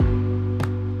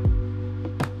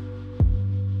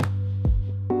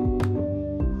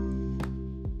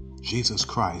Jesus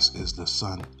Christ is the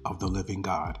Son of the living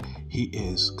God. He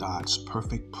is God's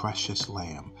perfect, precious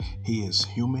Lamb. He is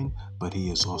human, but he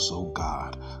is also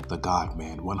God, the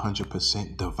God-man,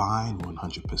 100% divine,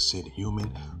 100%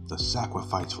 human, the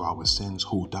sacrifice for our sins,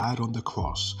 who died on the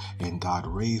cross, and God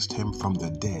raised him from the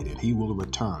dead, and he will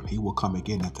return. He will come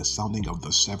again at the sounding of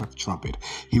the seventh trumpet.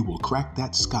 He will crack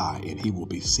that sky, and he will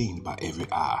be seen by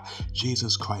every eye.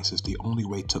 Jesus Christ is the only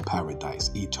way to paradise,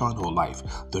 eternal life,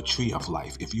 the tree of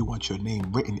life. If you want your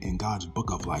name written in God's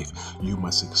book of life, you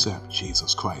must accept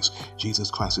Jesus Christ. Jesus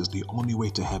Christ is the only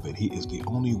way to heaven. He is the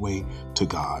only way to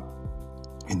God.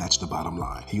 And that's the bottom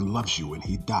line. He loves you and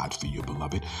he died for you,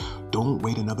 beloved. Don't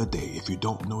wait another day. If you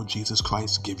don't know Jesus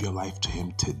Christ, give your life to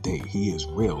him today. He is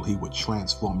real. He will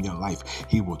transform your life.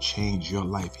 He will change your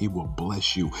life. He will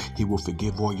bless you. He will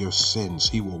forgive all your sins.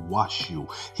 He will wash you.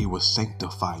 He will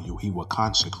sanctify you. He will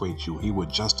consecrate you. He will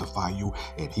justify you,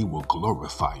 and he will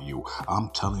glorify you. I'm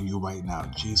telling you right now,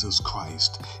 Jesus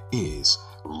Christ is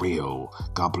real.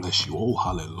 God bless you. Oh,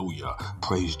 hallelujah.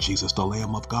 Praise Jesus, the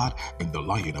Lamb of God and the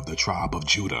Lion of the tribe of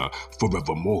Judah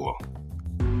forevermore.